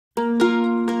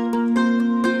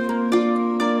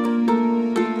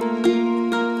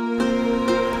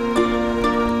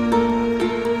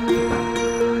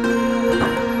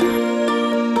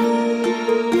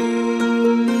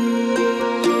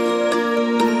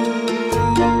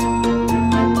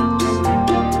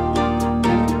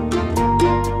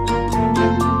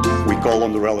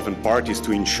relevant parties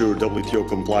to ensure WTO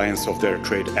compliance of their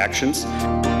trade actions.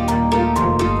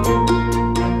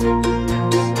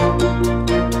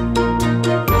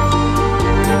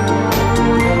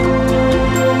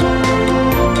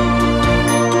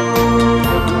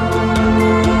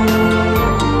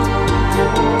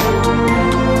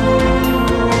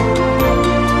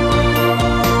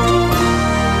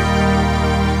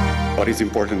 What is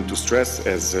important to stress,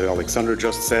 as Alexander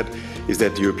just said, is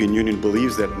that the European Union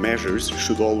believes that measures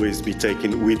should always be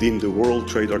taken within the World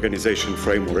Trade Organization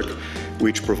framework,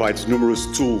 which provides numerous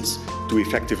tools to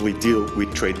effectively deal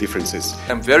with trade differences.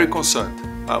 I'm very concerned.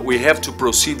 We have to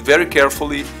proceed very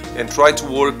carefully and try to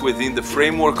work within the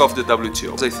framework of the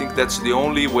WTO. I think that's the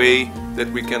only way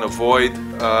that we can avoid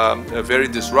a very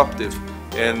disruptive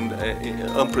and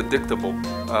unpredictable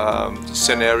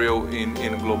scenario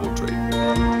in global trade.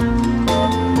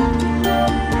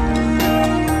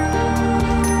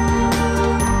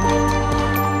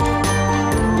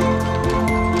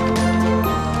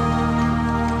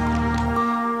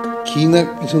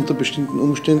 China ist unter bestimmten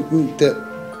Umständen der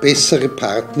bessere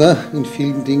Partner in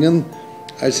vielen Dingen,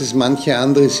 als es manche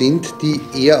andere sind, die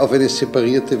eher auf eine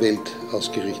separierte Welt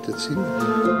ausgerichtet sind.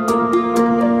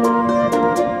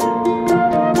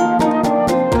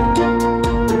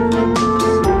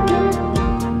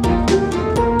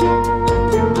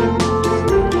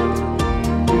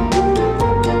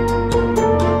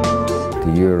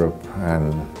 Europe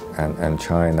and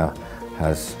China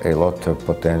has a lot of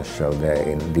potential there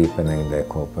in deepening their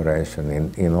cooperation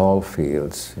in all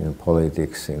fields, in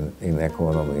politics, in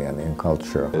economy and in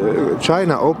culture.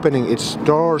 China opening its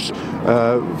doors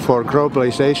for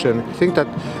globalization. I think that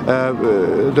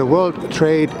the world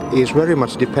trade is very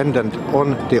much dependent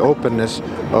on the openness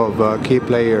of key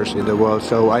players in the world,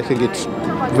 so I think it's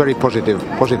a very positive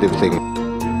thing.